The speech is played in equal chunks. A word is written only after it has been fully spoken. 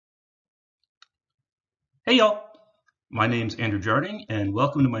Hey y'all, my name's Andrew Jarding and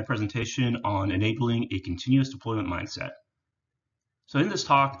welcome to my presentation on enabling a continuous deployment mindset. So in this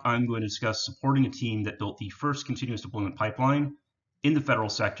talk, I'm going to discuss supporting a team that built the first continuous deployment pipeline in the federal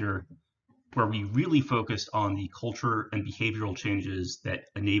sector, where we really focused on the culture and behavioral changes that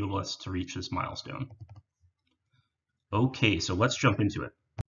enable us to reach this milestone. Okay, so let's jump into it.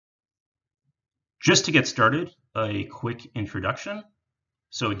 Just to get started, a quick introduction.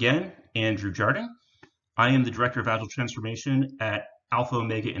 So again, Andrew Jarding. I am the Director of Agile Transformation at Alpha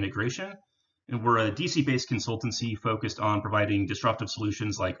Omega Integration, and we're a DC-based consultancy focused on providing disruptive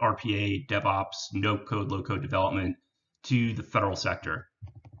solutions like RPA, DevOps, no-code, low-code development to the federal sector.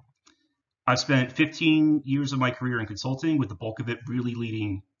 I've spent 15 years of my career in consulting, with the bulk of it really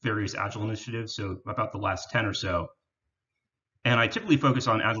leading various Agile initiatives, so about the last 10 or so. And I typically focus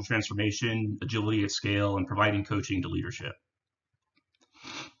on Agile transformation, agility at scale, and providing coaching to leadership.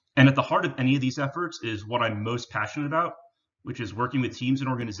 And at the heart of any of these efforts is what I'm most passionate about, which is working with teams and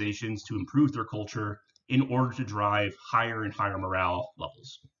organizations to improve their culture in order to drive higher and higher morale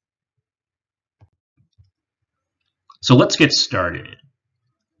levels. So let's get started.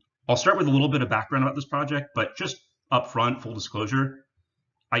 I'll start with a little bit of background about this project, but just upfront, full disclosure,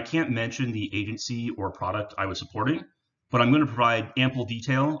 I can't mention the agency or product I was supporting, but I'm going to provide ample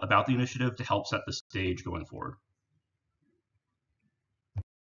detail about the initiative to help set the stage going forward.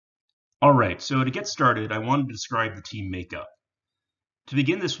 All right, so to get started, I wanted to describe the team makeup. To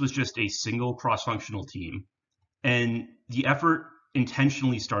begin, this was just a single cross-functional team, and the effort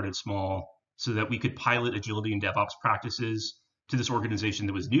intentionally started small so that we could pilot agility and DevOps practices to this organization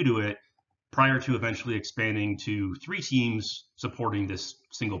that was new to it, prior to eventually expanding to 3 teams supporting this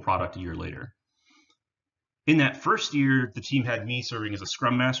single product a year later. In that first year, the team had me serving as a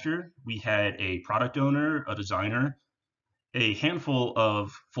Scrum Master. We had a product owner, a designer, a handful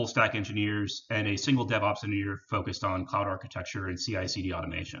of full stack engineers, and a single DevOps engineer focused on cloud architecture and CI/CD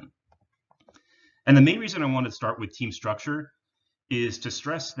automation. And the main reason I wanted to start with team structure is to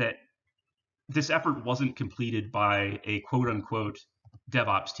stress that this effort wasn't completed by a quote unquote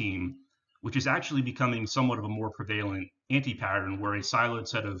DevOps team, which is actually becoming somewhat of a more prevalent anti-pattern, where a siloed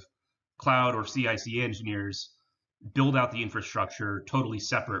set of cloud or CI/CD engineers build out the infrastructure totally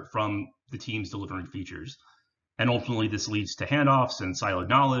separate from the teams delivering features. And ultimately, this leads to handoffs and siloed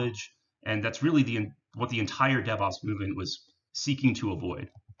knowledge, and that's really what the entire DevOps movement was seeking to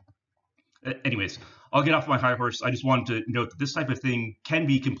avoid. Anyways, I'll get off my high horse. I just wanted to note that this type of thing can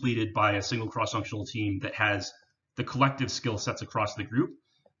be completed by a single cross-functional team that has the collective skill sets across the group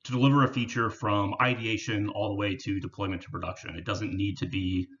to deliver a feature from ideation all the way to deployment to production. It doesn't need to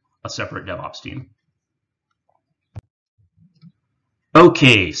be a separate DevOps team.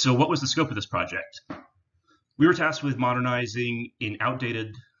 Okay, so what was the scope of this project? We were tasked with modernizing an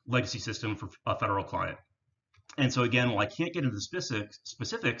outdated legacy system for a federal client. And so again, while I can't get into the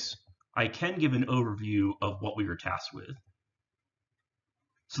specifics, I can give an overview of what we were tasked with.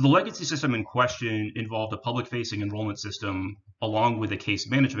 So the legacy system in question involved a public-facing enrollment system along with a case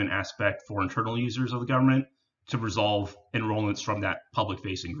management aspect for internal users of the government to resolve enrollments from that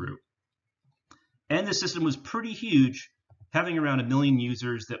public-facing group. And the system was pretty huge, having around 1 million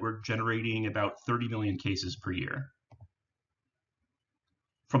users that were generating about 30 million cases per year.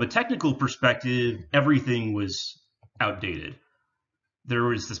 From a technical perspective, everything was outdated. There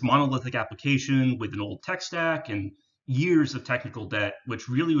was this monolithic application with an old tech stack and years of technical debt, which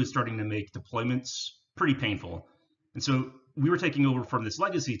really was starting to make deployments pretty painful. And so we were taking over from this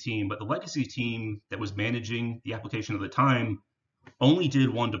legacy team, but the legacy team that was managing the application at the time only did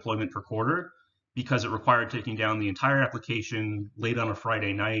 1 deployment per quarter, because it required taking down the entire application late on a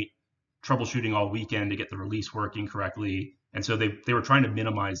Friday night, troubleshooting all weekend to get the release working correctly. And so they were trying to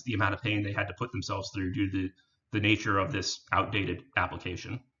minimize the amount of pain they had to put themselves through due to the nature of this outdated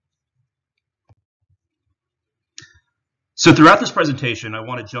application. So throughout this presentation, I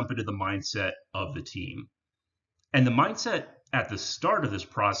want to jump into the mindset of the team. And the mindset at the start of this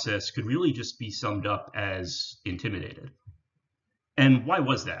process could really just be summed up as intimidated. And why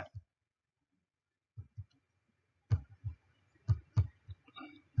was that?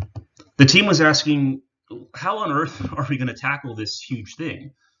 The team was asking, how on earth are we going to tackle this huge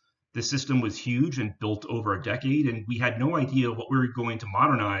thing? The system was huge and built over a decade, and we had no idea what we were going to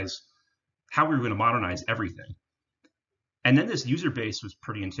modernize, how we were going to modernize everything. And then this user base was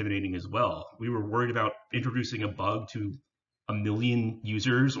pretty intimidating as well. We were worried about introducing a bug to 1 million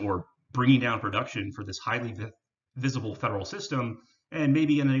users or bringing down production for this highly visible federal system and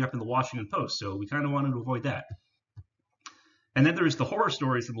maybe ending up in the Washington Post. So we kind of wanted to avoid that. And then there's the horror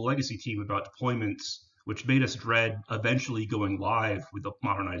stories from the legacy team about deployments, which made us dread eventually going live with the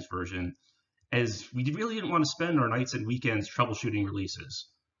modernized version. as we really didn't want to spend our nights and weekends troubleshooting releases.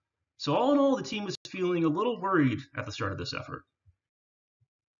 So all in all, the team was feeling a little worried at the start of this effort.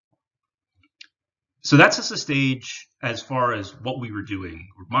 So that sets the stage as far as what we were doing.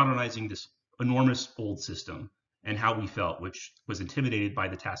 We're modernizing this enormous old system and how we felt, which was intimidated by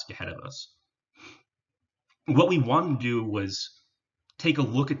the task ahead of us. What we wanted to do was take a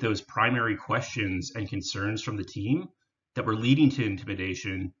look at those primary questions and concerns from the team that were leading to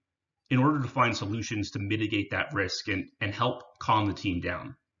intimidation in order to find solutions to mitigate that risk and help calm the team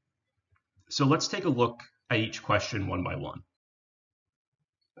down. So let's take a look at each question one by one.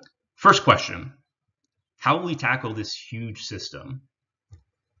 First question, how will we tackle this huge system?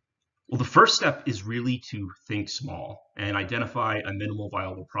 Well, the first step is really to think small and identify a minimal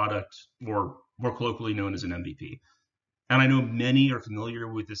viable product, or more colloquially known as an MVP. And I know many are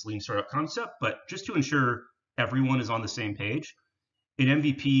familiar with this lean startup concept, but just to ensure everyone is on the same page, an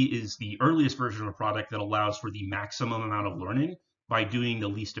MVP is the earliest version of a product that allows for the maximum amount of learning by doing the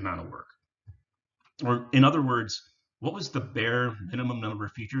least amount of work. Or in other words, what was the bare minimum number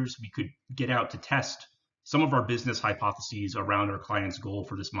of features we could get out to test some of our business hypotheses around our client's goal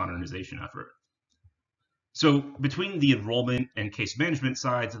for this modernization effort? So between the enrollment and case management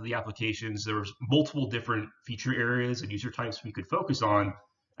sides of the applications, there was multiple different feature areas and user types we could focus on.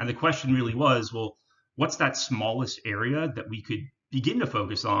 And the question really was, well, what's that smallest area that we could begin to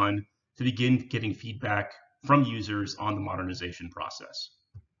focus on to begin getting feedback from users on the modernization process?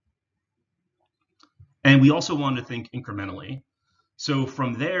 And we also wanted to think incrementally. So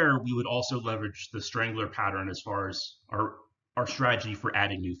from there, we would also leverage the strangler pattern as far as our strategy for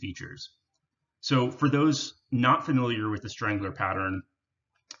adding new features. So for those not familiar with the strangler pattern,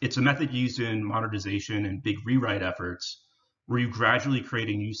 it's a method used in modernization and big rewrite efforts where you gradually create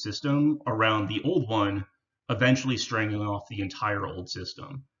a new system around the old one, eventually strangling off the entire old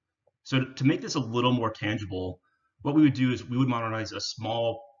system. So to make this a little more tangible, what we would do is we would modernize a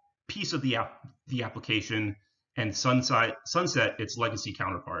small piece of the application and sunset its legacy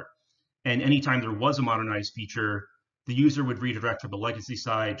counterpart. And anytime there was a modernized feature, the user would redirect from the legacy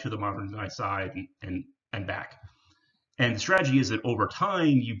side to the modernized side and back. And the strategy is that over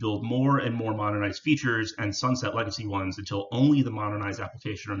time, you build more and more modernized features and sunset legacy ones until only the modernized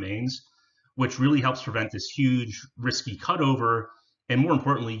application remains, which really helps prevent this huge, risky cutover. And more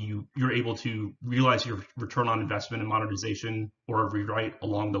importantly, you're able to realize your return on investment in modernization or a rewrite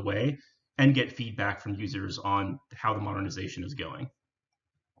along the way and get feedback from users on how the modernization is going.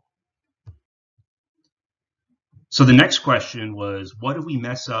 So the next question was, what if we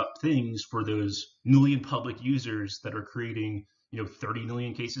mess up things for those million public users that are creating 30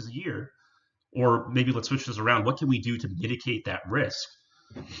 million cases a year? Or maybe let's switch this around. What can we do to mitigate that risk?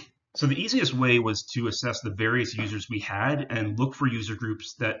 So the easiest way was to assess the various users we had and look for user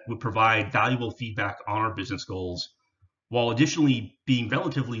groups that would provide valuable feedback on our business goals, while additionally being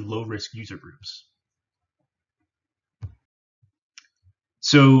relatively low-risk user groups.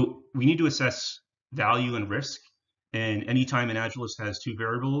 So we need to assess value and risk. And anytime an Agilist has two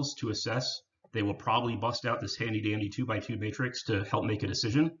variables to assess, they will probably bust out this handy-dandy 2x2 matrix to help make a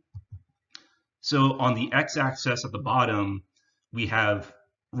decision. So on the x-axis at the bottom, we have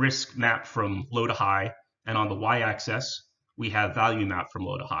risk mapped from low to high, and on the y-axis, we have value mapped from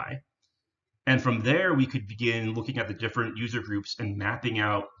low to high. And from there, we could begin looking at the different user groups and mapping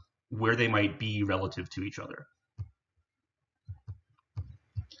out where they might be relative to each other.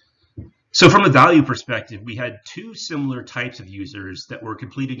 So from a value perspective, we had two similar types of users that were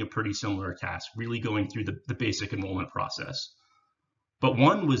completing a pretty similar task, really going through the basic enrollment process. But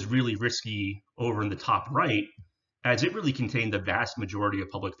one was really risky over in the top right, as it really contained the vast majority of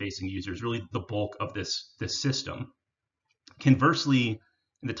public-facing users, really the bulk of this system. Conversely,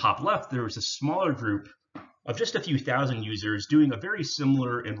 in the top left, there was a smaller group of just a few thousand users doing a very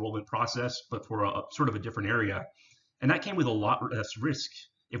similar enrollment process, but for a sort of a different area. And that came with a lot less risk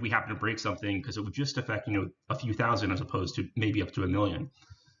if we happen to break something, because it would just affect a few thousand as opposed to maybe up to 1 million.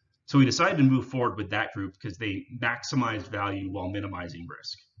 So we decided to move forward with that group because they maximized value while minimizing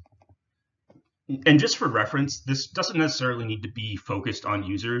risk. And just for reference, this doesn't necessarily need to be focused on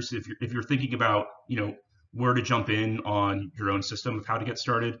users. If you're thinking about where to jump in on your own system of how to get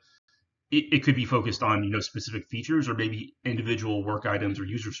started, it could be focused on specific features or maybe individual work items or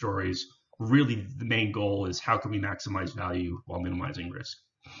user stories. Really, the main goal is how can we maximize value while minimizing risk.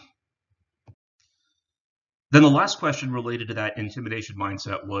 Then the last question related to that intimidation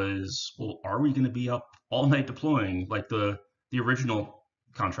mindset was, well, are we going to be up all night deploying like the original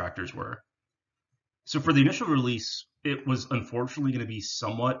contractors were? So for the initial release, it was unfortunately going to be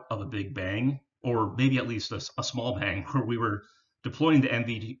somewhat of a big bang, or maybe at least a small bang, where we were deploying the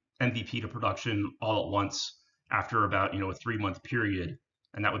MVP to production all at once after about a 3-month period,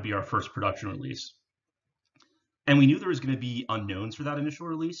 and that would be our first production release. And we knew there was going to be unknowns for that initial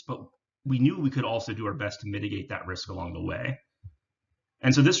release, but we knew we could also do our best to mitigate that risk along the way.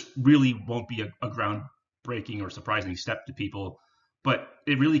 And so this really won't be a groundbreaking or surprising step to people, but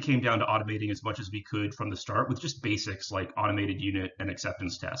it really came down to automating as much as we could from the start with just basics like automated unit and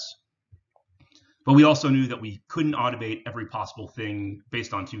acceptance tests. But we also knew that we couldn't automate every possible thing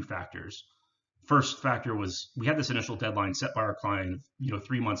based on 2 factors. First factor was we had this initial deadline set by our client,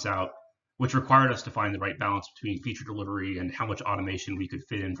 3 months out, which required us to find the right balance between feature delivery and how much automation we could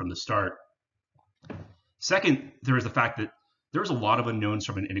fit in from the start. Second, there was the fact that there was a lot of unknowns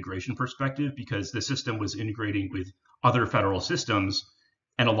from an integration perspective because the system was integrating with other federal systems,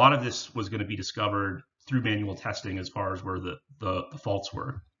 and a lot of this was going to be discovered through manual testing as far as where the faults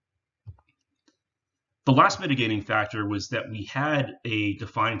were. The last mitigating factor was that we had a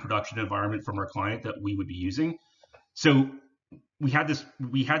defined production environment from our client that we would be using. So we had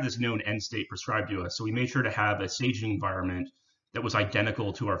this known end state prescribed to us. So we made sure to have a staging environment that was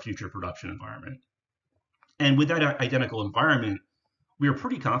identical to our future production environment. And with that identical environment, we were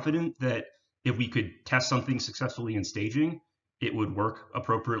pretty confident that if we could test something successfully in staging, it would work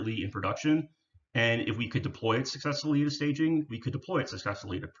appropriately in production. And if we could deploy it successfully to staging, we could deploy it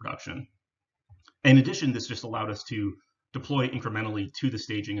successfully to production. In addition, this just allowed us to deploy incrementally to the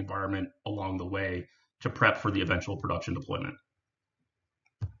staging environment along the way to prep for the eventual production deployment.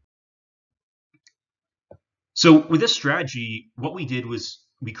 So with this strategy, what we did was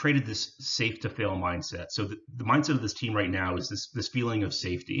we created this safe to fail mindset. So the mindset of this team right now is this feeling of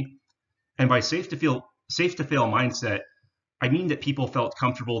safety. And by safe to fail mindset, I mean that people felt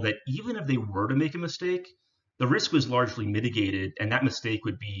comfortable that even if they were to make a mistake, the risk was largely mitigated, and that mistake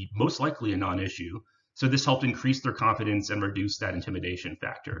would be most likely a non-issue. So this helped increase their confidence and reduce that intimidation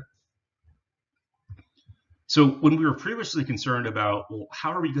factor. So when we were previously concerned about, well,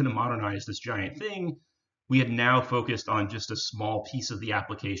 how are we going to modernize this giant thing, we had now focused on just a small piece of the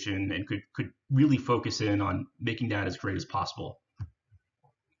application and could really focus in on making that as great as possible.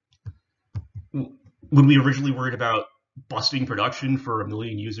 When we originally worried about busting production for 1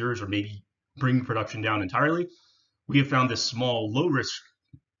 million users or maybe bring production down entirely, we have found this small, low-risk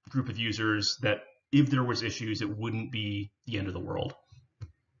group of users that if there was issues, it wouldn't be the end of the world.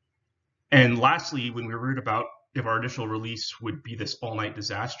 And lastly, when we were worried about if our initial release would be this all-night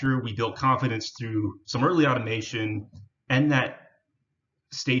disaster, we built confidence through some early automation and that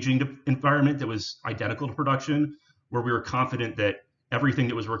staging environment that was identical to production, where we were confident that everything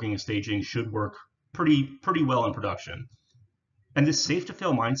that was working in staging should work pretty well in production. And this safe to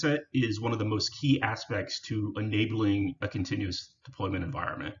fail mindset is one of the most key aspects to enabling a continuous deployment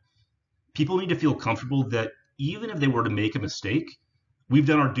environment. People need to feel comfortable that even if they were to make a mistake, we've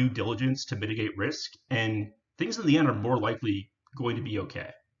done our due diligence to mitigate risk, and things in the end are more likely going to be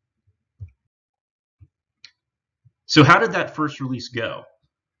okay. So how did that first release go?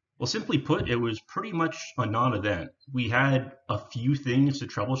 Well, simply put, it was pretty much a non-event. We had a few things to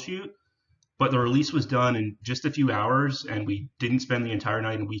troubleshoot, but the release was done in just a few hours, and we didn't spend the entire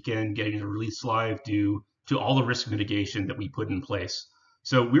night and weekend getting the release live due to all the risk mitigation that we put in place.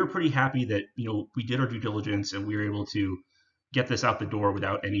 So we were pretty happy that we did our due diligence and we were able to get this out the door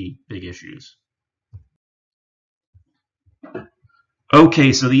without any big issues.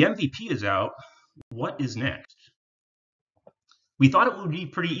 Okay, so the MVP is out. What is next? We thought it would be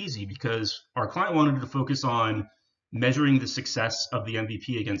pretty easy because our client wanted to focus on measuring the success of the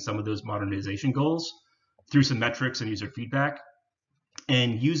MVP against some of those modernization goals through some metrics and user feedback,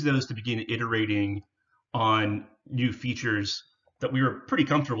 and use those to begin iterating on new features that we were pretty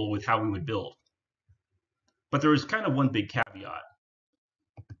comfortable with how we would build. But there was kind of one big caveat.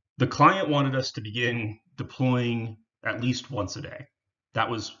 The client wanted us to begin deploying at least once a day. That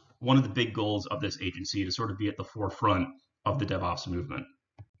was one of the big goals of this agency, to sort of be at the forefront of the DevOps movement.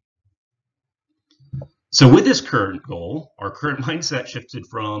 So with this current goal, our current mindset shifted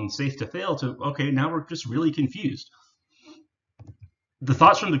from safe to fail to, okay, now we're just really confused. The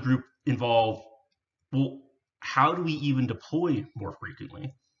thoughts from the group involve, well, how do we even deploy more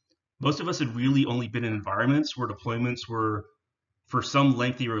frequently? Most of us had really only been in environments where deployments were for some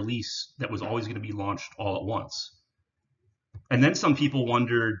lengthy release that was always going to be launched all at once. And then some people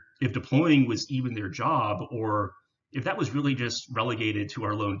wondered if deploying was even their job, or if that was really just relegated to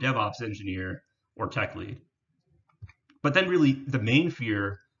our lone DevOps engineer or tech lead. But then really the main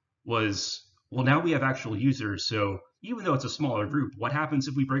fear was, well, now we have actual users, so even though it's a smaller group, what happens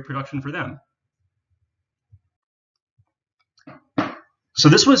if we break production for them? So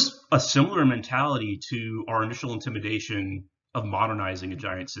this was a similar mentality to our initial intimidation of modernizing a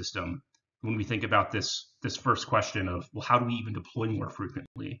giant system when we think about this first question of, well, how do we even deploy more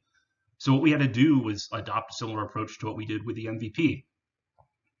frequently? So what we had to do was adopt a similar approach to what we did with the MVP.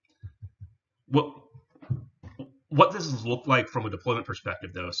 What this has looked like from a deployment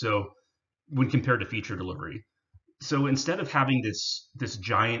perspective, though, so when compared to feature delivery. So instead of having this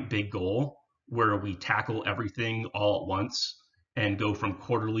giant big goal where we tackle everything all at once and go from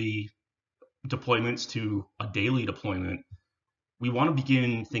quarterly deployments to a daily deployment, we want to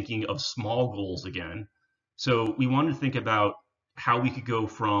begin thinking of small goals again. So we want to think about how we could go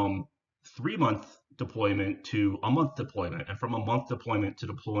from 3-month deployment to a month deployment, and from a month deployment to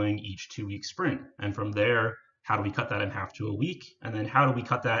deploying each 2-week sprint. And from there, how do we cut that in half to a week? And then how do we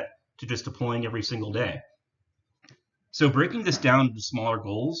cut that to just deploying every single day? So breaking this down into smaller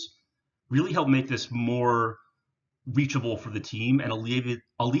goals really helped make this more reachable for the team and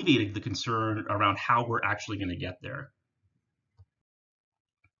alleviated the concern around how we're actually going to get there.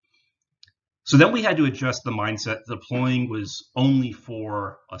 So then we had to adjust the mindset that deploying was only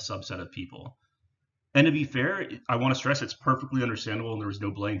for a subset of people. And to be fair, I want to stress it's perfectly understandable, and there was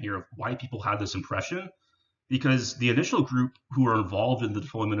no blame here of why people had this impression, because the initial group who were involved in the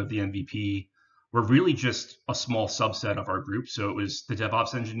deployment of the MVP were really just a small subset of our group. So it was the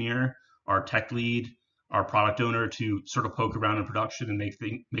DevOps engineer, our tech lead, our product owner to sort of poke around in production and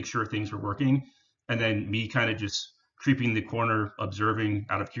make sure things were working, and then me kind of just creeping the corner, observing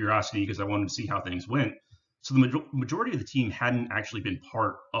out of curiosity because I wanted to see how things went. So the majority of the team hadn't actually been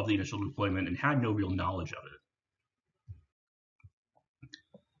part of the initial deployment and had no real knowledge of it.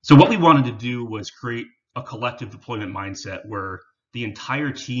 So what we wanted to do was create a collective deployment mindset where the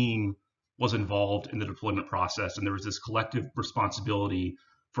entire team was involved in the deployment process, and there was this collective responsibility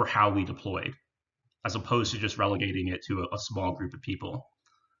for how we deployed, as opposed to just relegating it to a small group of people.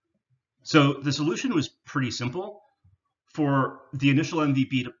 So the solution was pretty simple. For the initial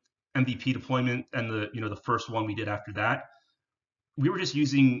MVP deployment and the first one we did after that, we were just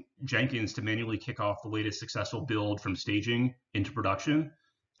using Jenkins to manually kick off the latest successful build from staging into production.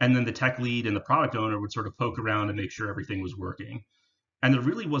 And then the tech lead and the product owner would sort of poke around and make sure everything was working. And there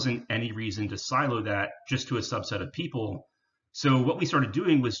really wasn't any reason to silo that just to a subset of people. So what we started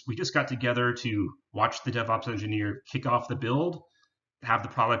doing was we just got together to watch the DevOps engineer kick off the build, have the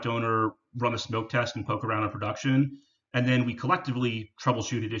product owner run a smoke test and poke around in production, and then we collectively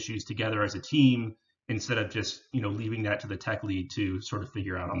troubleshooted issues together as a team instead of just leaving that to the tech lead to sort of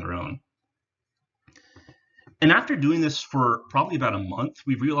figure out on their own. And after doing this for probably about a month,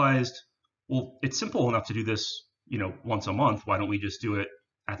 we realized, well, it's simple enough to do this once a month. Why don't we just do it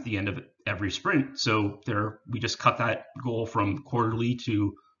at the end of every sprint? So we just cut that goal from quarterly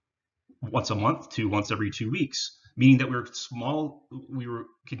to once a month to once every 2 weeks, meaning that we were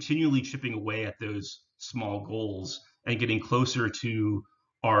continually chipping away at those small goals and getting closer to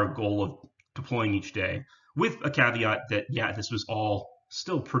our goal of deploying each day, with a caveat that, yeah, this was all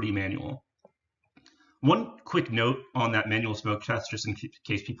still pretty manual. One quick note on that manual smoke test, just in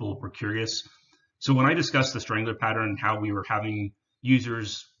case people were curious. So when I discussed the strangler pattern and how we were having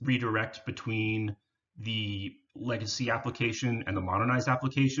users redirect between the legacy application and the modernized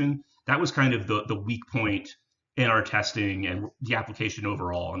application, that was kind of the weak point in our testing and the application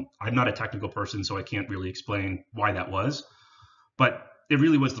overall. And I'm not a technical person, so I can't really explain why that was, but it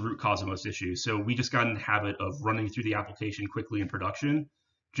really was the root cause of most issues. So we just got in the habit of running through the application quickly in production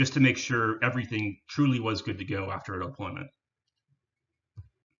just to make sure everything truly was good to go after a deployment.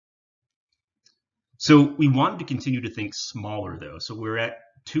 So we wanted to continue to think smaller though. So we're at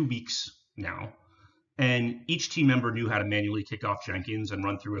 2 weeks now, and each team member knew how to manually kick off Jenkins and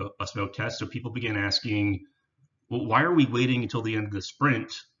run through a smoke test. So people began asking, well, why are we waiting until the end of the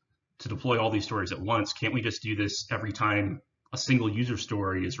sprint to deploy all these stories at once? Can't we just do this every time a single user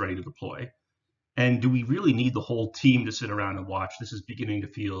story is ready to deploy? And do we really need the whole team to sit around and watch? This is beginning to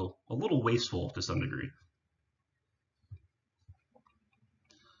feel a little wasteful to some degree.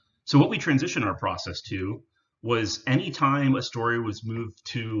 So what we transitioned our process to was anytime a story was moved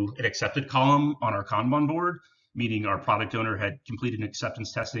to an accepted column on our Kanban board, meaning our product owner had completed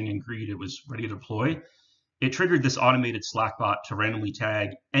acceptance testing and agreed it was ready to deploy, it triggered this automated Slack bot to randomly tag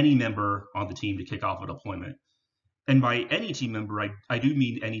any member on the team to kick off a deployment. And by any team member, I do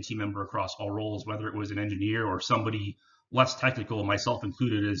mean any team member across all roles, whether it was an engineer or somebody less technical, myself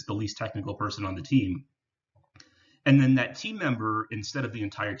included as the least technical person on the team. And then that team member, instead of the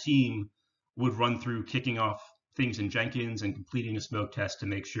entire team, would run through kicking off things in Jenkins and completing a smoke test to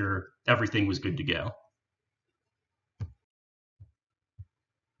make sure everything was good to go.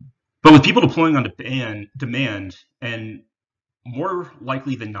 But with people deploying on demand and more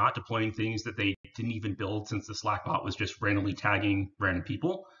likely than not deploying things that they didn't even build, since the Slack bot was just randomly tagging random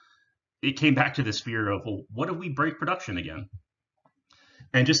people. It came back to this fear of, well, what if we break production again?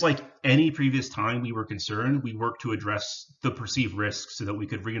 And just like any previous time we were concerned, we worked to address the perceived risks so that we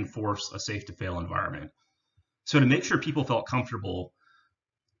could reinforce a safe to fail environment. So to make sure people felt comfortable,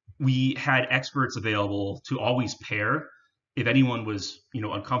 we had experts available to always pair if anyone was,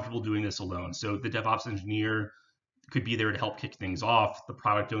 uncomfortable doing this alone. So the DevOps engineer could be there to help kick things off. The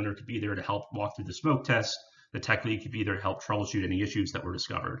product owner could be there to help walk through the smoke test. The tech lead could be there to help troubleshoot any issues that were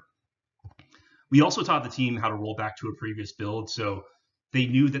discovered. We also taught the team how to roll back to a previous build, so they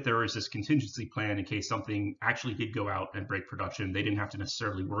knew that there was this contingency plan in case something actually did go out and break production. They didn't have to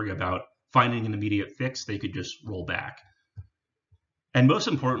necessarily worry about finding an immediate fix. They could just roll back. And most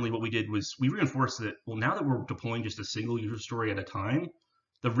importantly, what we did was we reinforced that, well, now that we're deploying just a single user story at a time,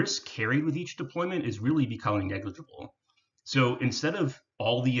 the risk carried with each deployment is really becoming negligible. So instead of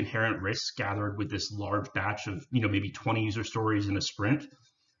all the inherent risks gathered with this large batch of, maybe 20 user stories in a sprint,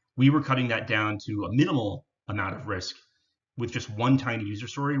 we were cutting that down to a minimal amount of risk with just one tiny user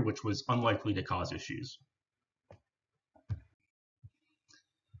story, which was unlikely to cause issues.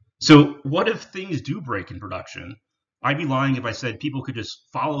 So what if things do break in production? I'd be lying if I said people could just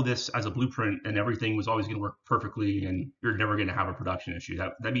follow this as a blueprint and everything was always going to work perfectly and you're never going to have a production issue.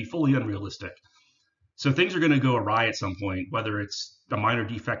 That'd be fully unrealistic. So things are going to go awry at some point, whether it's a minor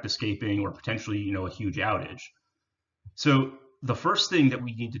defect escaping or potentially, a huge outage. So the first thing that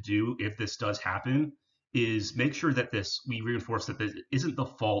we need to do if this does happen is make sure that we reinforce that this isn't the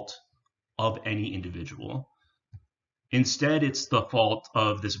fault of any individual. Instead, it's the fault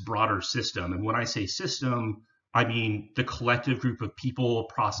of this broader system. And when I say system, I mean the collective group of people,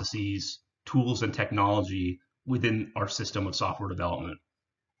 processes, tools, and technology within our system of software development.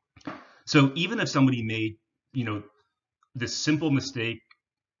 So even if somebody made, this simple mistake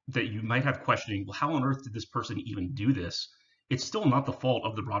that you might have questioning, well, how on earth did this person even do this? It's still not the fault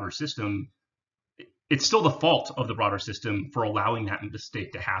of the broader system. It's still the fault of the broader system for allowing that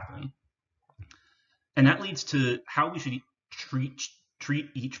mistake to happen. And that leads to how we should treat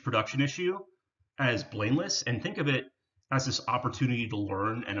each production issue as blameless and think of it as this opportunity to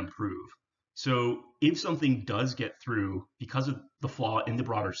learn and improve. So if something does get through because of the flaw in the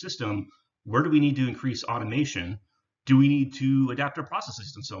broader system, where do we need to increase automation? Do we need to adapt our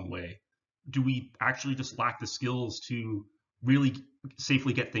processes in some way? Do we actually just lack the skills to really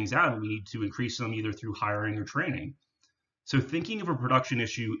safely get things out, and we need to increase them either through hiring or training? So thinking of a production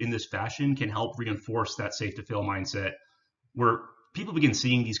issue in this fashion can help reinforce that safe to fail mindset, where people begin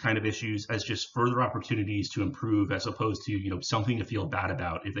seeing these kind of issues as just further opportunities to improve, as opposed to, something to feel bad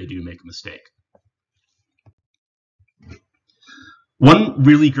about if they do make a mistake. One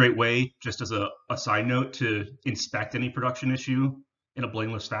really great way, just as a side note, to inspect any production issue in a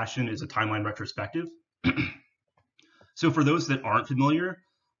blameless fashion is a timeline retrospective. So for those that aren't familiar,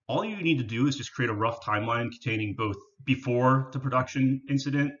 all you need to do is just create a rough timeline containing both before the production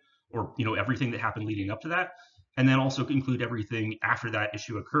incident, or everything that happened leading up to that, and then also include everything after that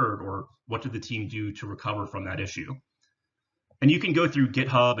issue occurred, or what did the team do to recover from that issue. And you can go through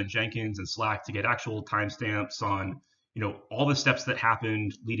GitHub and Jenkins and Slack to get actual timestamps on all the steps that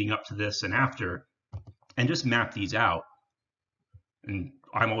happened leading up to this and after, and just map these out. And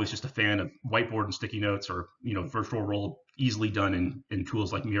I'm always just a fan of whiteboard and sticky notes, or virtual roll, easily done in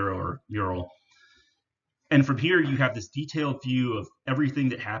tools like Miro or Mural. And from here, you have this detailed view of everything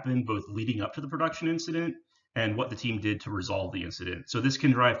that happened, both leading up to the production incident and what the team did to resolve the incident. So this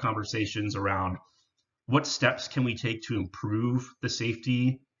can drive conversations around what steps can we take to improve the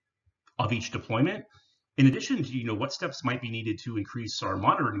safety of each deployment, in addition to what steps might be needed to increase our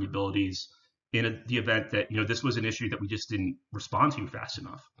monitoring abilities in the event that this was an issue that we just didn't respond to fast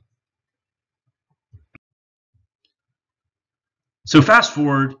enough. So fast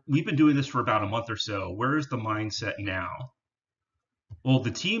forward, we've been doing this for about a month or so. Where is the mindset now? Well,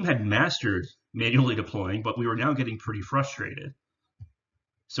 the team had mastered manually deploying, but we were now getting pretty frustrated.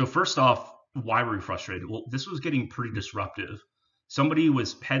 So first off, why were we frustrated? Well, this was getting pretty disruptive. Somebody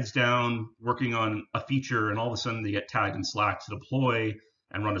was heads down working on a feature, and all of a sudden they get tagged in Slack to deploy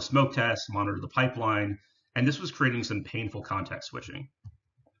and run a smoke test, monitor the pipeline, and this was creating some painful context switching.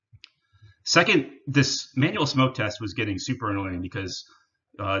 Second, this manual smoke test was getting super annoying because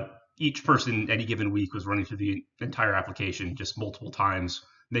each person any given week was running through the entire application just multiple times,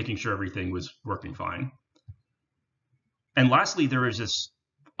 making sure everything was working fine. And lastly, there was this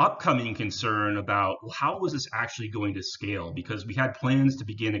upcoming concern about, well, how was this actually going to scale? Because we had plans to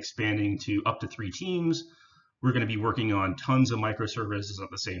begin expanding to up to 3 teams, We're going to be working on tons of microservices at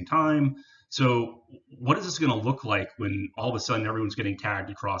the same time. So what is this going to look like when all of a sudden everyone's getting tagged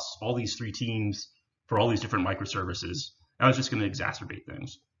across all these three teams for all these different microservices? That was just going to exacerbate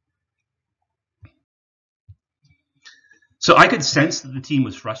things. So I could sense that the team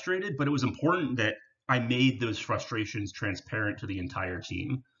was frustrated, but it was important that I made those frustrations transparent to the entire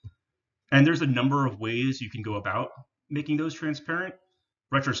team. And there's a number of ways you can go about making those transparent.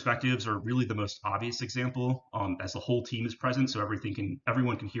 Retrospectives are really the most obvious example, as the whole team is present, so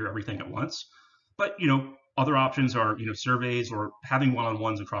everyone can hear everything at once. But other options are surveys or having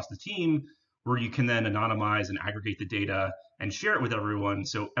one-on-ones across the team, where you can then anonymize and aggregate the data and share it with everyone,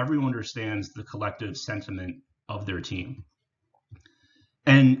 so everyone understands the collective sentiment of their team.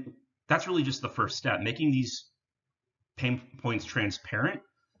 And that's really just the first step. Making these pain points transparent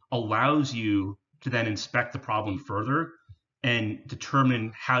allows you to then inspect the problem further and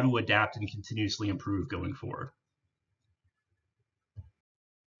determine how to adapt and continuously improve going forward.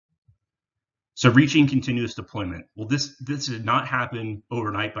 So reaching continuous deployment. Well, this did not happen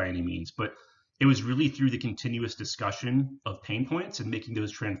overnight by any means, but it was really through the continuous discussion of pain points and making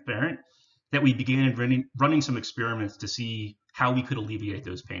those transparent that we began running some experiments to see how we could alleviate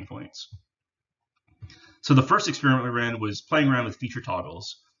those pain points. So the first experiment we ran was playing around with feature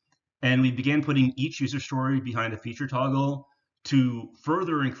toggles. And we began putting each user story behind a feature toggle to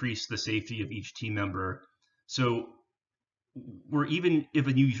further increase the safety of each team member. So where even if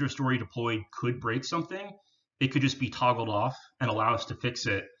a new user story deployed could break something, it could just be toggled off and allow us to fix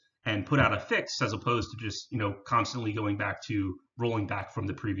it and put out a fix, as opposed to just constantly rolling back from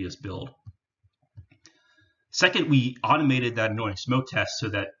the previous build. Second, we automated that annoying smoke test so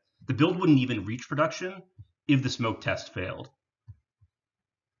that the build wouldn't even reach production if the smoke test failed.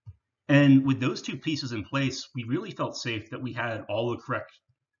 And with those two pieces in place, we really felt safe that we had all the correct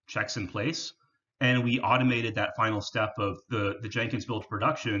checks in place, and we automated that final step of the Jenkins build to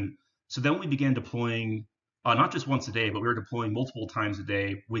production. So then we began deploying not just once a day, but we were deploying multiple times a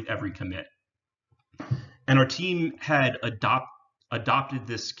day with every commit. And our team had adopted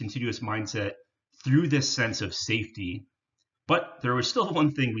this continuous mindset through this sense of safety. But there was still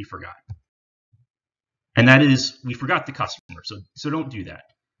one thing we forgot. And that is, we forgot the customer. So don't do that.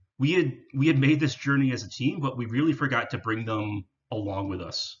 We had made this journey as a team, but we really forgot to bring them along with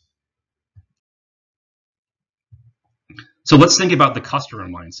us. So let's think about the customer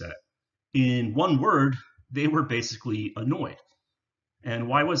mindset. In one word, they were basically annoyed. And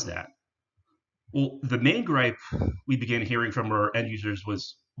why was that? Well, the main gripe we began hearing from our end users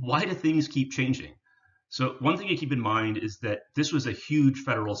was, why do things keep changing? So one thing to keep in mind is that this was a huge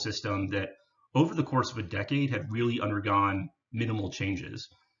federal system that over the course of a decade had really undergone minimal changes.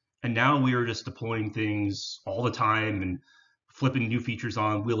 And now we are just deploying things all the time and flipping new features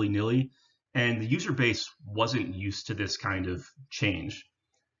on willy-nilly. And the user base wasn't used to this kind of change.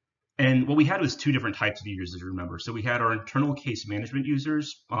 And what we had was two different types of users, as you remember. So we had our internal case management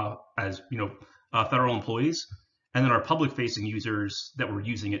users as federal employees, and then our public-facing users that were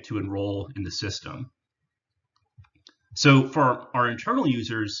using it to enroll in the system. So for our internal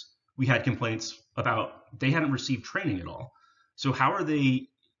users, we had complaints about they hadn't received training at all. So how are they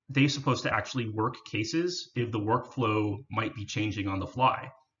supposed to actually work cases if the workflow might be changing on the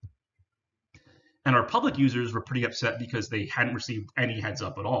fly? And our public users were pretty upset because they hadn't received any heads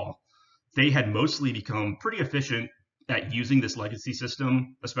up at all. They had mostly become pretty efficient at using this legacy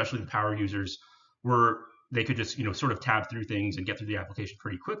system, especially the power users, where they could just sort of tab through things and get through the application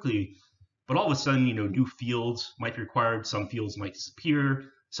pretty quickly. But all of a sudden, new fields might be required, some fields might disappear,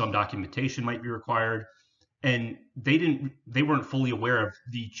 some documentation might be required, and they weren't fully aware of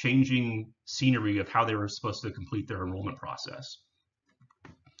the changing scenery of how they were supposed to complete their enrollment process.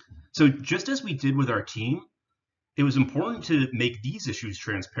 So just as we did with our team, it was important to make these issues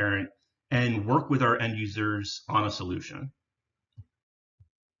transparent and work with our end users on a solution.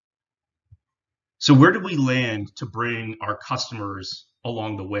 So where did we land to bring our customers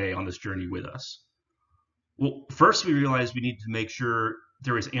along the way on this journey with us? Well, first we realized we needed to make sure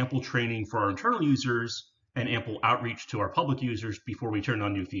there was ample training for our internal users and ample outreach to our public users before we turned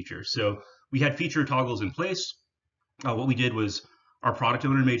on new features. So we had feature toggles in place. What we did was our product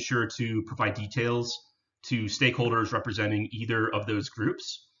owner made sure to provide details to stakeholders representing either of those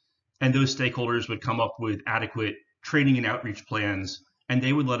groups. And those stakeholders would come up with adequate training and outreach plans, and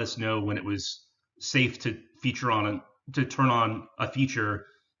they would let us know when it was safe to turn on a feature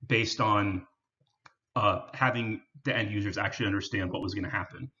based on having the end users actually understand what was going to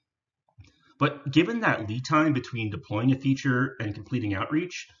happen. But given that lead time between deploying a feature and completing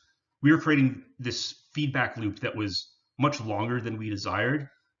outreach, we were creating this feedback loop that was much longer than we desired.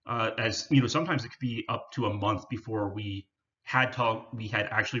 as sometimes it could be up to a month before we had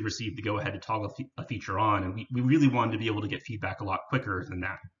actually received the go-ahead to toggle a feature on, and we really wanted to be able to get feedback a lot quicker than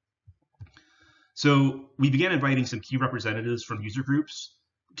that. So we began inviting some key representatives from user groups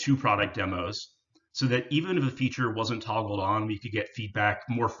to product demos so that even if a feature wasn't toggled on, we could get feedback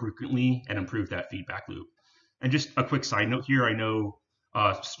more frequently and improve that feedback loop. And just a quick side note here, I know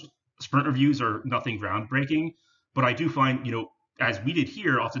sprint reviews are nothing groundbreaking, but I do find, as we did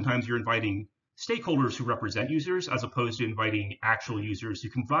here, oftentimes you're inviting stakeholders who represent users as opposed to inviting actual users who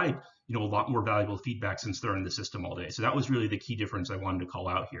can provide, a lot more valuable feedback since they're in the system all day. So that was really the key difference I wanted to call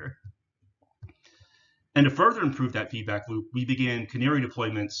out here. And to further improve that feedback loop, we began canary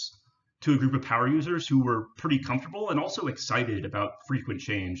deployments to a group of power users who were pretty comfortable and also excited about frequent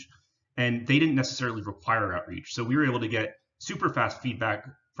change. And they didn't necessarily require outreach. So we were able to get super fast feedback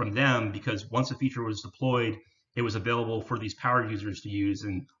from them because once a feature was deployed, it was available for these power users to use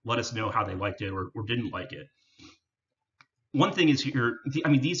and let us know how they liked it or didn't like it. One thing is here,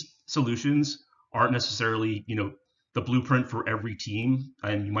 these solutions aren't necessarily, the blueprint for every team,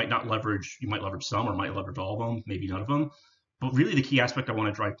 and you might leverage some or might leverage all of them, maybe none of them. But really the key aspect I want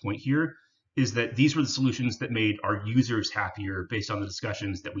to drive point here is that these were the solutions that made our users happier based on the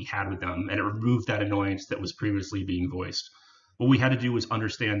discussions that we had with them, and it removed that annoyance that was previously being voiced. What we had to do was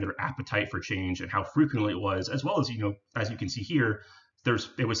understand their appetite for change and how frequently it was, as well as, as you can see here,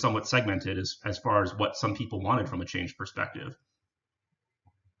 it was somewhat segmented as far as what some people wanted from a change perspective.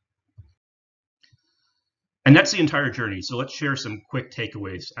 And that's the entire journey. So let's share some quick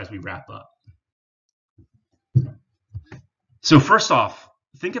takeaways as we wrap up. So first off,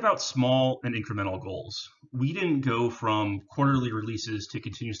 think about small and incremental goals. We didn't go from quarterly releases to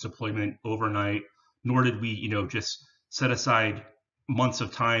continuous deployment overnight, nor did we, just set aside months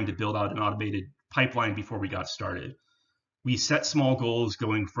of time to build out an automated pipeline before we got started. We set small goals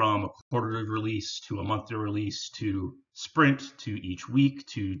going from a quarterly release to a monthly release to sprint to each week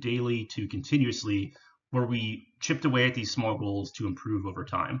to daily to continuously, where we chipped away at these small goals to improve over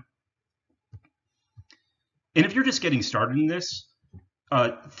time. And if you're just getting started in this,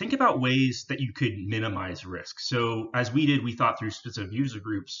 think about ways that you could minimize risk. So as we did, we thought through specific user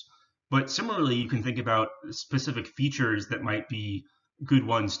groups, but similarly, you can think about specific features that might be good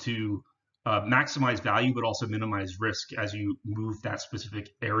ones to maximize value, but also minimize risk as you move that specific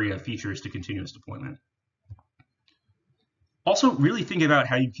area of features to continuous deployment. Also, really think about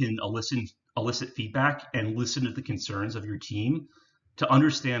how you can elicit feedback and listen to the concerns of your team to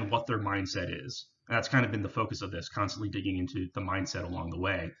understand what their mindset is. And that's kind of been the focus of this, constantly digging into the mindset along the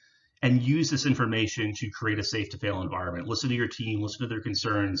way. And use this information to create a safe to fail environment. Listen to your team, listen to their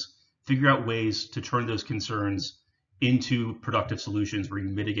concerns, figure out ways to turn those concerns into productive solutions where you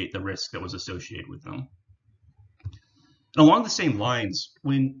mitigate the risk that was associated with them. And along the same lines,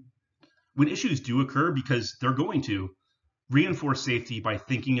 when issues do occur, because they're going to, reinforce safety by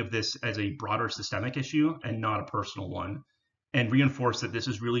thinking of this as a broader systemic issue and not a personal one, and reinforce that this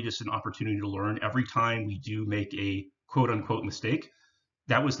is really just an opportunity to learn. Every time we do make a quote unquote mistake,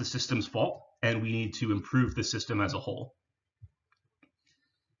 that was the system's fault, and we need to improve the system as a whole.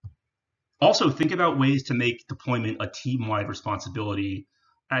 Also, think about ways to make deployment a team-wide responsibility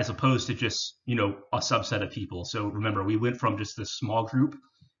as opposed to just, a subset of people. So remember, we went from just this small group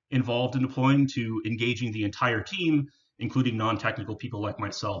involved in deploying to engaging the entire team, including non-technical people like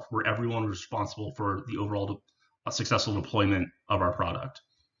myself, where everyone was responsible for the overall successful deployment of our product.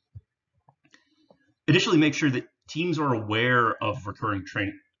 Additionally, make sure that teams are aware of recurring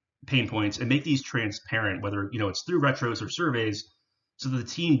pain points and make these transparent, whether it's through retros or surveys, so that the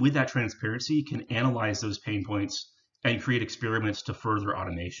team with that transparency can analyze those pain points and create experiments to further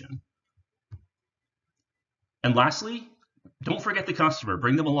automation. And lastly, don't forget the customer.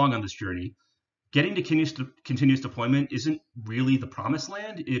 Bring them along on this journey. Getting to continuous deployment isn't really the promised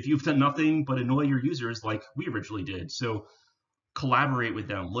land if you've done nothing but annoy your users like we originally did. So collaborate with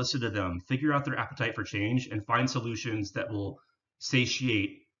them, listen to them, figure out their appetite for change, and find solutions that will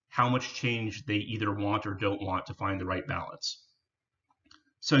satiate how much change they either want or don't want to find the right balance.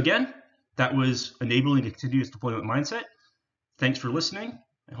 So again, that was enabling a continuous deployment mindset. Thanks for listening.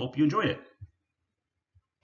 I hope you enjoyed it.